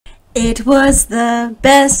It was the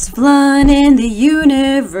best Vlun in the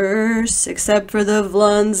universe, except for the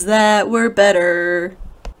Vluns that were better.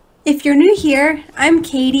 If you're new here, I'm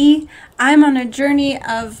Katie. I'm on a journey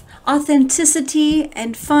of authenticity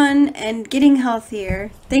and fun and getting healthier.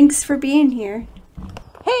 Thanks for being here.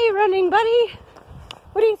 Hey, running buddy!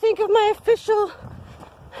 What do you think of my official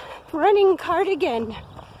running cardigan?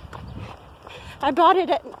 I bought it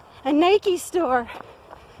at a Nike store.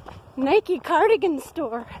 Nike cardigan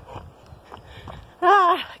store.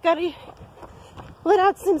 Gotta let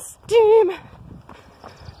out some steam.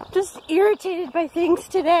 Just irritated by things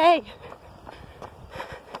today.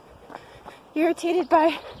 Irritated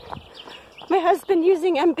by my husband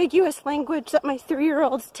using ambiguous language that my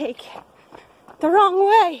 3-year-olds take the wrong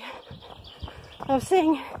way. Of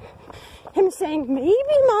him saying,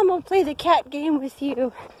 maybe mom will play the cat game with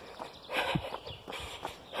you.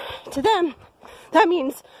 To them, that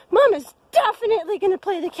means mom is definitely gonna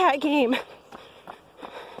play the cat game.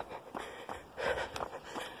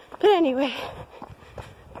 But anyway,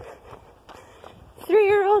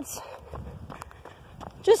 3-year-olds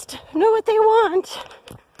just know what they want.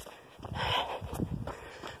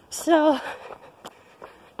 So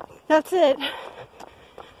that's it.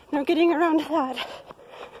 No getting around that.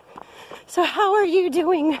 So how are you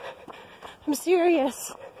doing? I'm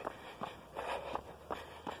serious.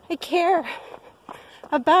 I care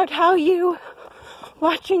about how you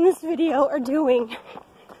watching this video are doing.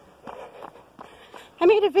 I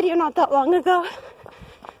made a video not that long ago.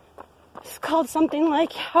 It's called something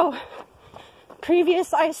like how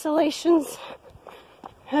previous isolations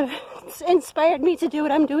have inspired me to do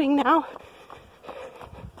what I'm doing now.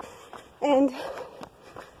 And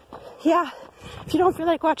yeah, if you don't feel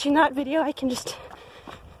like watching that video, I can just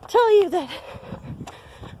tell you that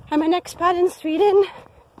I'm an expat in Sweden,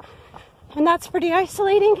 and that's pretty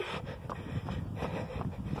isolating.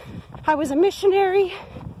 I was a missionary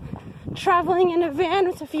traveling in a van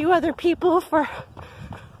with a few other people for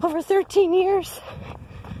over 13 years.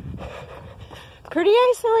 Pretty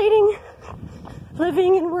isolating,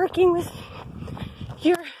 living and working with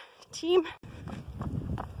your team.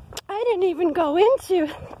 I didn't even go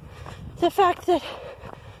into the fact that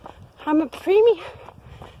I'm a preemie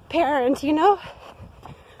parent, you know?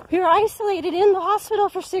 We were isolated in the hospital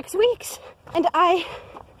for 6 weeks, and I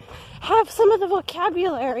have some of the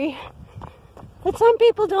vocabulary that some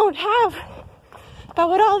people don't have about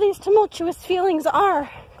what all these tumultuous feelings are.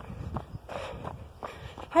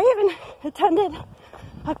 I even attended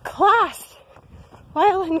a class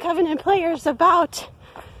while in Covenant Players about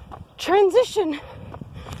transition,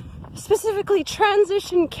 specifically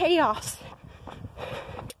transition chaos.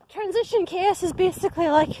 Transition chaos is basically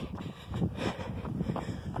like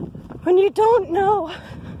when you don't know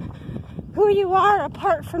who you are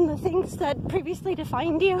apart from the things that previously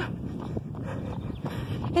defined you.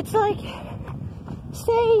 It's like,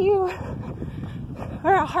 say you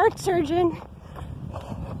are a heart surgeon,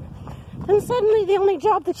 then suddenly the only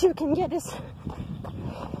job that you can get is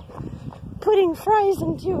putting fries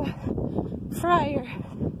into a fryer.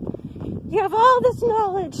 You have all this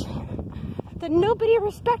knowledge that nobody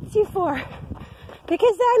respects you for,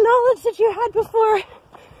 because that knowledge that you had before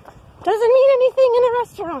doesn't mean anything in a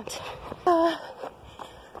restaurant.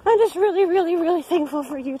 I'm just really thankful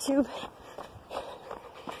for YouTube.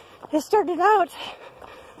 It started out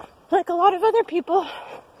like a lot of other people,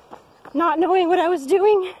 not knowing what I was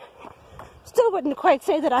doing. Still wouldn't quite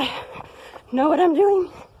say that I know what I'm doing.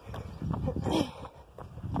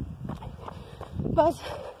 But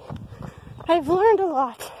I've learned a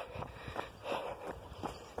lot,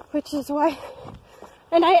 which is why,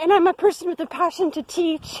 and I'm a person with a passion to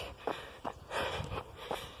teach.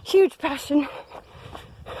 Huge passion.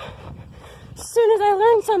 As soon as I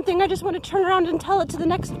learn something, I just want to turn around and tell it to the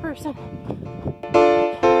next person.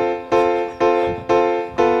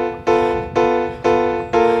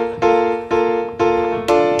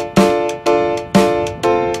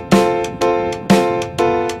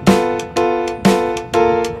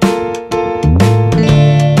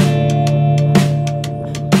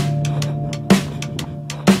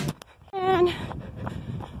 And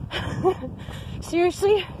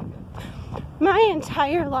seriously, my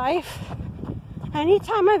entire life,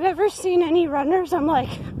 anytime I've ever seen any runners, I'm like,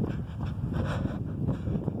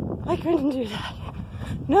 I couldn't do that.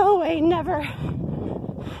 No way, never.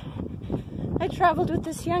 I traveled with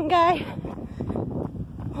this young guy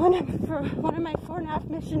for one of my 4.5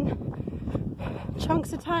 mission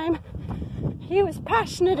chunks of time. He was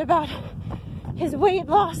passionate about his weight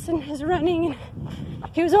loss and his running, and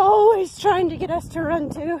he was always trying to get us to run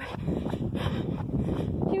too.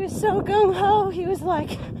 He was so gung-ho. He was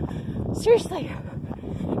like, seriously,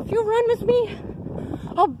 if if you run with me,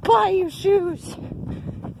 I'll buy you shoes.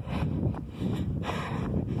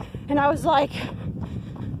 And I was like,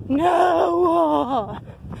 no.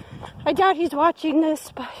 I doubt he's watching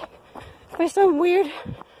this, but if by some weird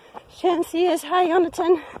chance he is, hi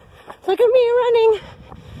Jonathan, look at me running.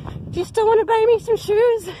 Do you still want to buy me some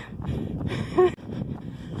shoes?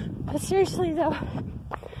 But seriously though,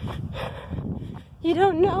 you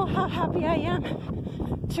don't know how happy I am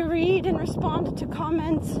to read and respond to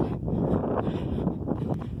comments.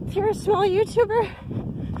 If you're a small YouTuber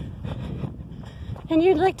and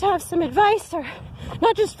you'd like to have some advice, or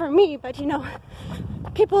not just for me, but you know,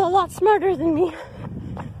 people a lot smarter than me,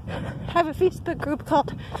 I have a Facebook group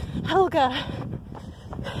called Helga.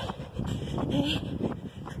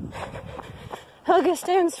 Helga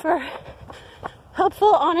stands for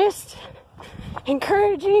helpful, honest,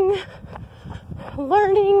 encouraging,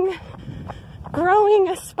 learning, growing,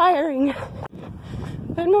 aspiring,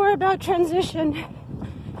 but more about transition.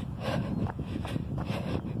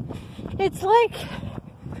 It's like,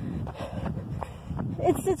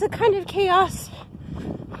 it's a kind of chaos.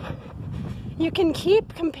 You can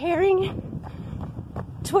keep comparing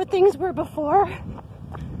to what things were before,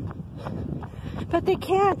 but they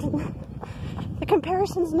can't. And the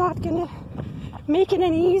comparison's not gonna make it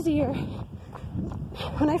any easier.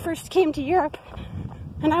 When I first came to Europe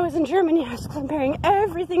and I was in Germany, I was comparing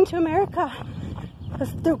everything to America.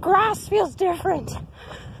 The grass feels different.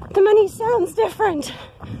 The money sounds different.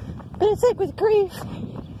 But it's like with grief,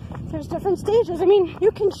 there's different stages. I mean,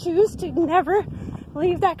 you can choose to never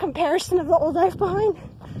leave that comparison of the old life behind,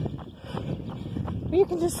 or you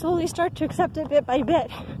can just slowly start to accept it bit by bit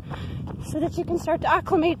so that you can start to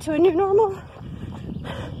acclimate to a new normal.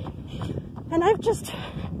 And I've just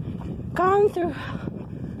gone through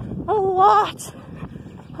a lot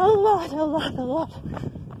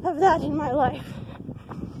of that in my life.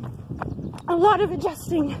 A lot of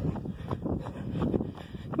adjusting.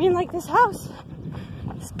 I mean, like this house,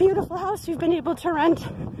 this beautiful house we've been able to rent.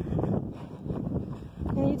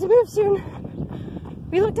 I need to move soon.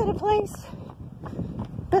 We looked at a place,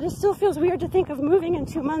 but it still feels weird to think of moving in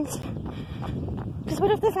 2 months. Because what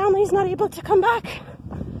if the family's not able to come back?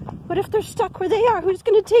 What if they're stuck where they are? Who's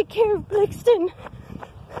going to take care of Blixton?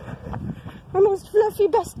 Our most fluffy,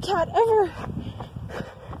 best cat ever.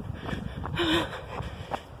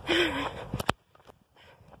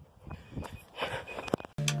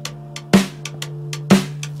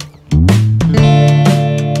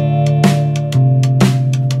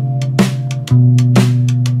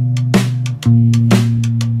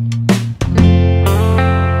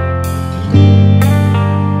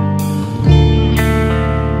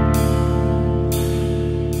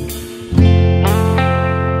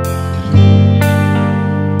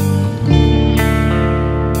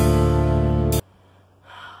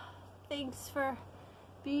 Thanks for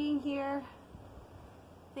being here.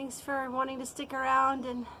 Thanks for wanting to stick around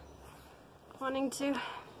and wanting to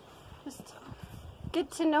just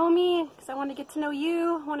get to know me, because I want to get to know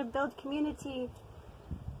you. I want to build community.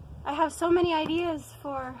 I have so many ideas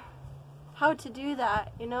for how to do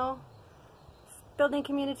that, you know? Building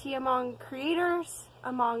community among creators,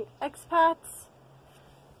 among expats.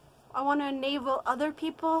 I want to enable other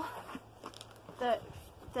people that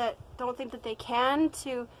don't think that they can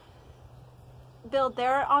to build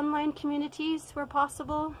their online communities where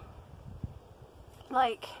possible,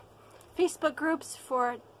 like Facebook groups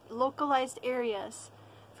for localized areas,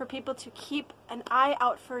 for people to keep an eye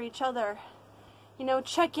out for each other, you know,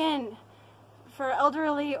 check in for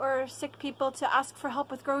elderly or sick people, to ask for help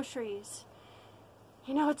with groceries.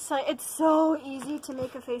 You know, it's like, it's so easy to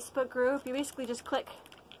make a Facebook group. You basically just click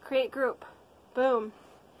create group, boom.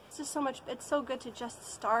 It's just so much, it's so good to just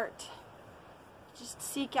start. Just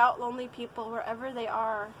seek out lonely people wherever they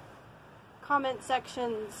are. Comment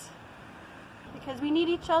sections. Because we need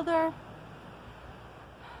each other.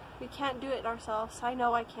 We can't do it ourselves. I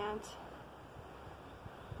know I can't.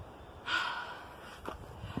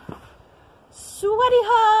 Sweaty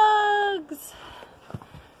hugs!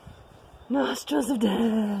 Nostrils of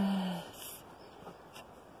death.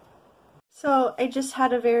 So I just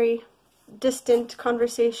had a very distant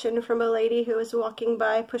conversation from a lady who was walking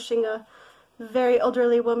by pushing a very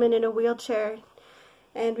elderly woman in a wheelchair,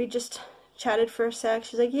 and we just chatted for a sec.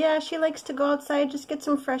 She's like, yeah, she likes to go outside, just get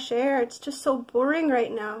some fresh air. It's just so boring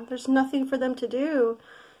right now. There's nothing for them to do.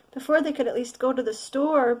 Before they could at least go to the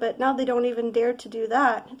store, but now they don't even dare to do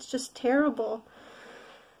that. It's just terrible.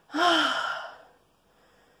 Oh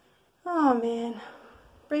man,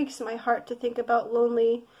 breaks my heart to think about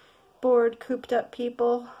lonely, bored, cooped up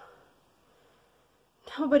people.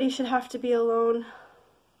 Nobody should have to be alone.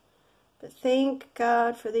 But thank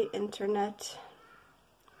God for the internet.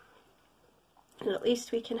 And at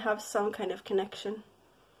least we can have some kind of connection.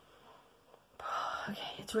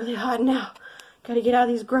 Okay, it's really hot now. Gotta get out of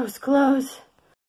these gross clothes.